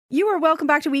You are welcome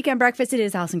back to Weekend Breakfast. It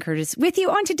is Alison Curtis with you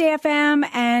on Today FM.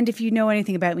 And if you know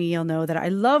anything about me, you'll know that I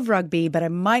love rugby, but I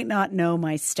might not know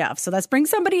my stuff. So let's bring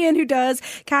somebody in who does.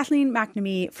 Kathleen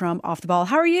McNamee from Off the Ball.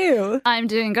 How are you? I'm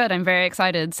doing good. I'm very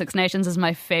excited. Six Nations is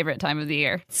my favourite time of the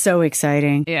year. So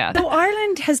exciting. Yeah. So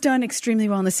Ireland has done extremely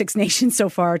well in the Six Nations so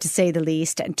far, to say the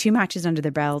least, and 2 matches under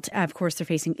their belt. Of course, they're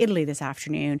facing Italy this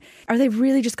afternoon. Are they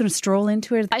really just going to stroll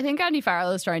into it? I think Andy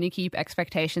Farrell is trying to keep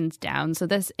expectations down. So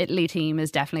this Italy team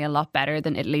is definitely a lot better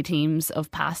than Italy teams of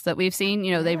past that we've seen.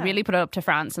 You know, they really put it up to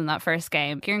France in that first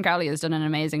game. Kieran Crowley has done an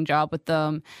amazing job with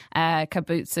them.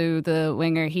 Kabutsu, the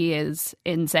winger, he is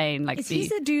insane. Like, he's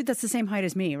the dude that's the same height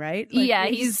as me, right? Like, yeah,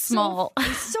 he's small.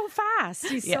 He's so fast.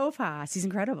 He's so fast. He's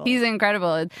incredible. He's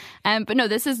incredible. But no,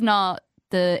 this is not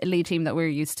the Italy team that we're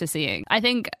used to seeing. I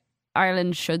think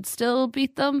Ireland should still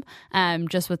beat them,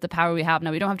 just with the power we have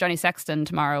now. We don't have Johnny Sexton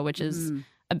tomorrow, which is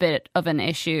a bit of an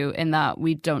issue in that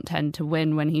we don't tend to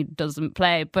win when he doesn't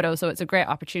play, but also it's a great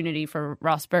opportunity for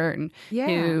Ross Byrne,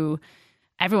 who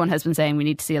everyone has been saying we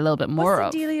need to see a little bit more of.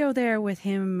 What's the dealio there with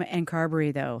him and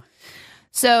Carberry, though?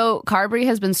 So Carberry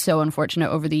has been so unfortunate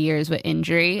over the years with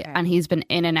injury, and he's been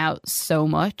in and out so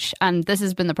much. And this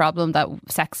has been the problem, that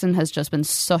Sexton has just been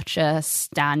such a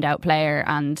standout player,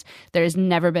 and there's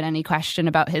never been any question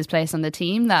about his place on the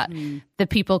team, that the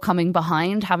people coming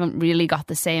behind haven't really got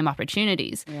the same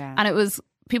opportunities. And it was,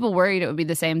 people worried it would be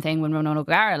the same thing when Ronan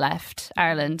O'Gara left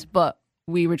Ireland, but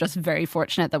we were just very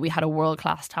fortunate that we had a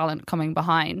world-class talent coming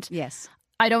behind. Yes.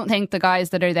 I don't think the guys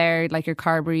that are there, like your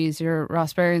Carberrys, your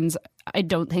Ross Byrnes, I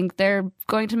don't think they're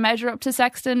going to measure up to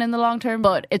Sexton in the long term.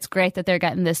 But it's great that they're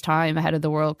getting this time ahead of the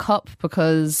World Cup,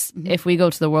 because if we go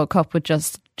to the World Cup with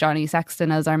just Johnny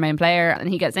Sexton as our main player and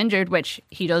he gets injured, which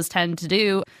he does tend to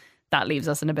do, that leaves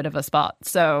us in a bit of a spot.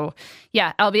 So,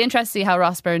 yeah, I'll be interested to see how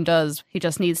Ross Byrne does. He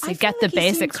just needs to get the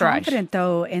basics right. I felt confident,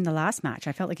 though, in the last match.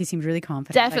 I felt like he seemed really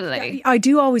confident. Definitely. Like, I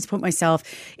do always put myself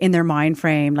in their mind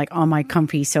frame, like on my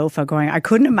comfy sofa going, I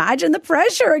couldn't imagine the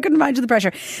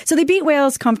pressure. So they beat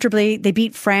Wales comfortably. They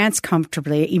beat France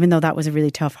comfortably, even though that was a really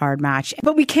tough, hard match.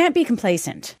 But we can't be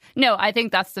complacent. No, I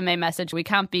think that's the main message. We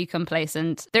can't be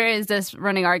complacent. There is this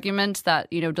running argument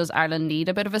that, you know, does Ireland need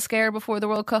a bit of a scare before the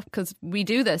World Cup? Because we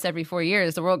do this every 4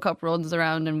 years. The World Cup runs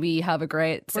around and we have a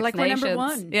great Six Nations. We're number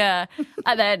one. Yeah.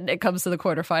 And then it comes to the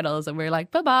quarterfinals and we're like,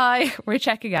 bye-bye. We're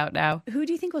checking out now. Who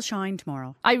do you think will shine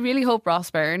tomorrow? I really hope Ross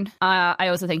Byrne. I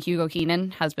also think Hugo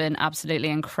Keenan has been absolutely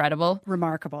incredible.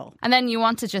 Remarkable. And then you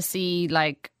want to just see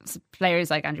like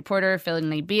players like Andrew Porter,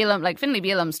 Finlay Bealham. Like Finlay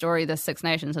Bealham's story, this Six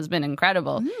Nations, has been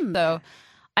incredible. So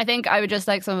I think I would just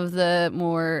like some of the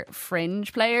more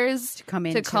fringe players to come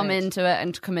into it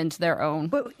and to come into their own.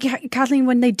 But Kathleen,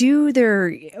 when they do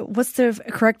their, what's the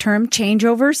correct term?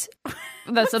 Changeovers?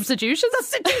 The substitutions?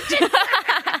 When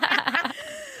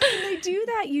they do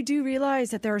that, you do realise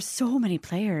that there are so many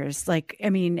players, like, I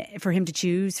mean, for him to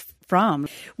choose from.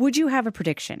 Would you have a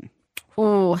prediction?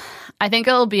 Oh, I think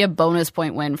it'll be a bonus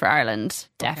point win for Ireland.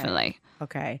 Definitely.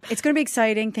 Okay. It's going to be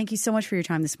exciting. Thank you so much for your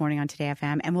time this morning on Today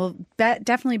FM. And we'll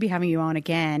definitely be having you on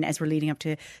again as we're leading up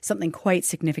to something quite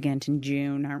significant in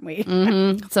June, aren't we?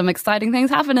 Some exciting things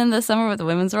happening this summer with the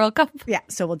Women's World Cup. Yeah,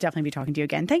 so we'll definitely be talking to you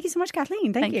again. Thank you so much,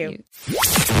 Kathleen. Thank you.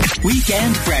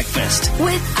 Weekend Breakfast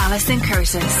with Alison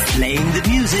Curtis. Playing the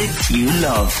music you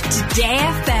love. Today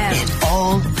FM. It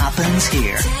all happens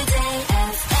here.